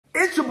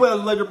It's your boy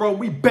Legend, bro.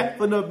 We back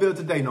for another video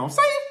today, you know what I'm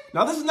saying?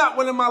 Now, this is not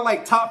one of my,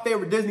 like, top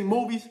favorite Disney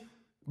movies,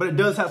 but it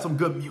does have some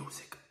good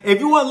music. If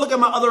you want to look at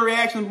my other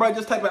reactions, bro,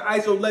 just type in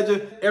ISO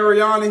Legend,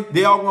 Ariani.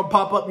 They all gonna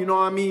pop up, you know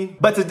what I mean?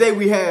 But today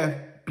we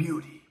have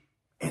Beauty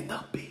and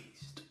the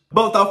Beast.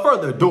 But without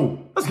further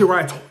ado, let's get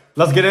right into it.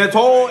 Let's get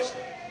into it.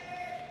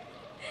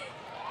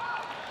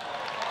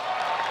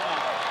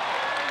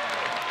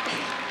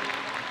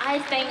 I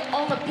think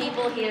all the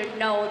people here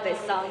know this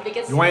song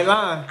because you ain't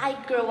lying. I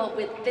grew up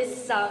with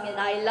this song and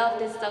I love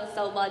this song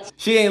so much.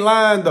 She ain't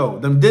lying though.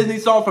 Them Disney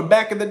songs from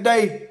back in the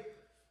day,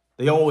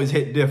 they always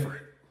hit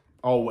different.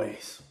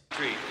 Always.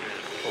 3, 4.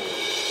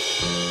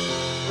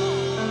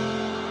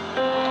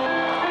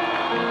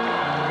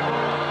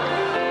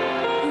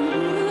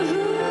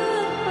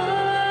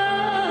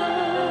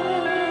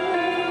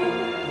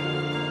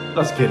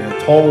 Let's get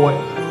into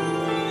it.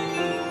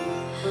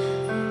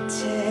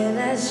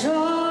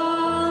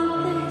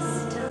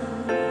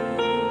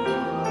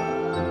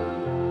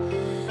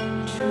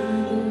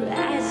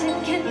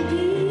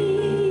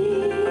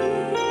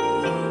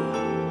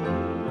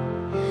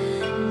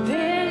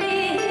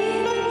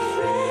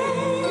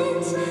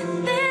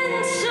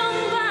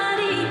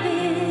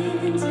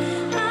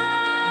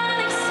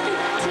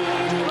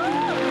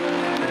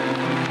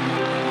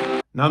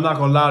 Now, I'm not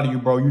gonna lie to you,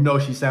 bro. You know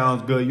she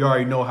sounds good. You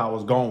already know how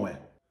it's going.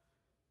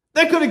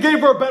 They could have gave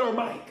her a better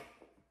mic.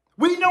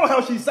 We know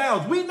how she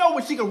sounds. We know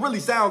what she can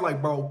really sound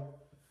like, bro.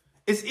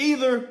 It's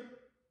either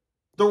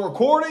the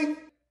recording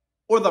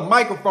or the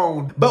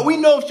microphone. But we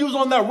know if she was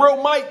on that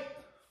real mic,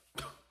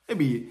 it'd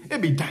be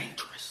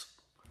dangerous.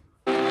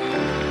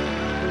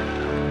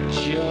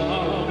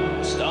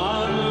 Just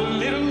a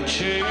little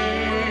change.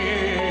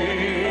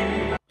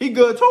 He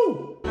good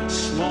too.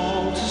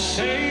 Small to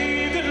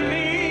say the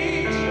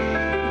least,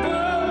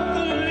 but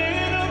the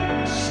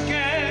little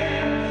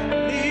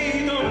scared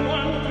neither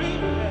one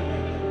regret.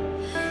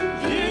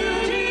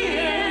 Beauty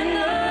and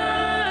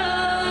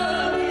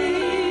the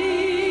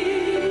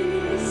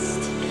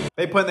Beast.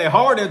 They putting their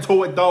heart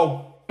into it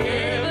though.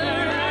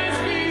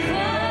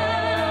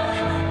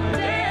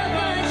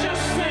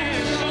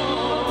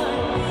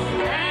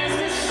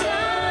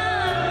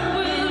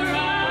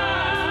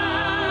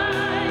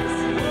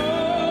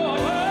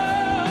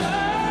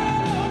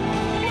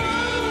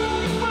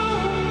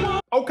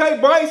 Okay,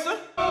 Bryson.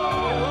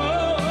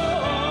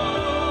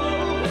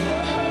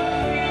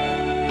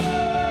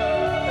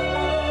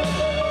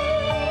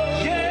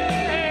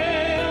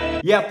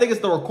 Yeah, I think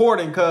it's the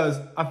recording because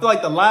I feel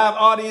like the live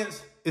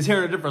audience is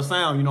hearing a different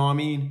sound, you know what I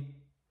mean?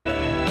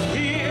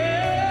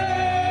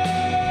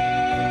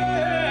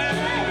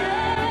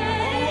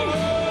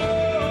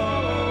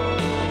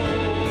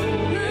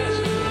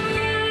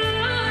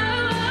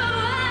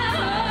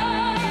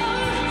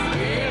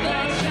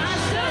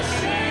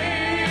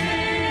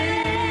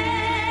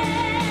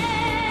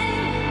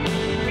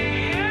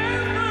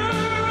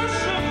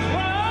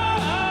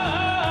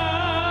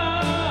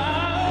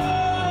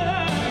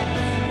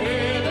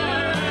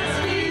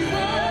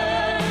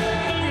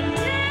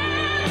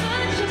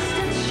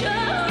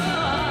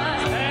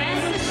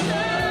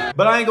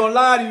 But I ain't gonna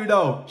lie to you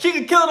though. She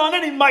can kill it on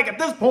any mic at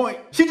this point.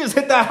 She just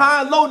hit that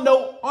high and low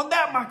note on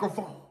that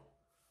microphone.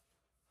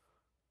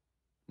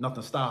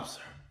 Nothing stops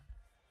her.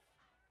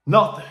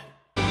 Nothing.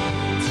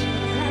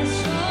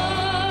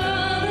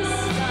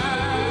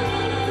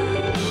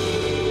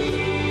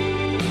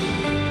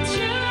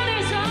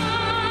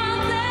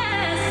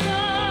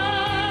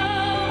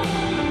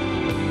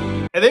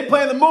 And they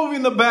playing the movie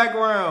in the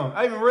background.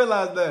 I didn't even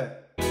realize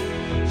that.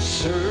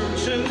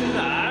 Certain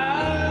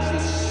as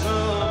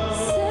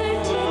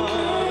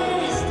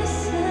the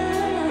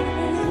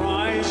sun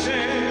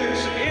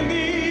rises in the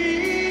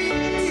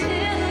east,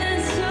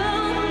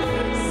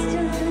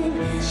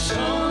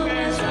 song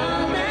as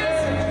all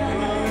that's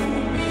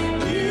right,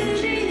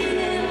 beauty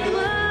and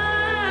the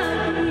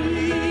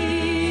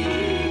Beast,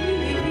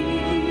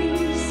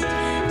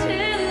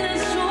 till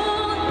it's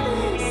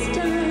all this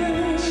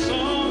time,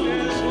 song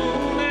as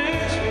all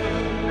that's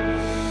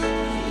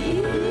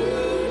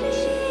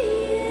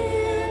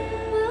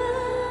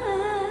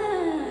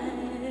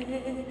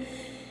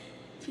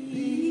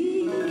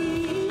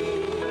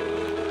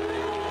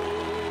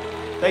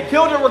They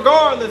killed it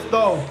regardless,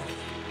 though.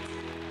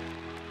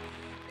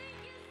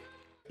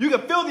 You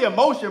can feel the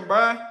emotion,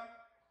 bruh.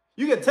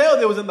 You can tell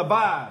they was in the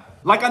vibe.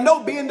 Like, I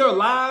know being there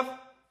live,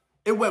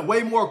 it went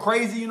way more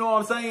crazy, you know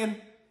what I'm saying?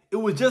 It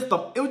was just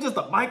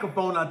the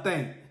microphone, I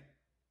think.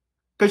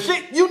 Cause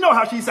you know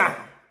how she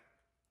sound.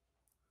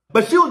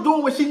 But she was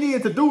doing what she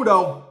needed to do,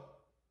 though.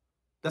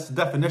 That's the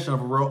definition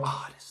of a real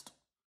artist.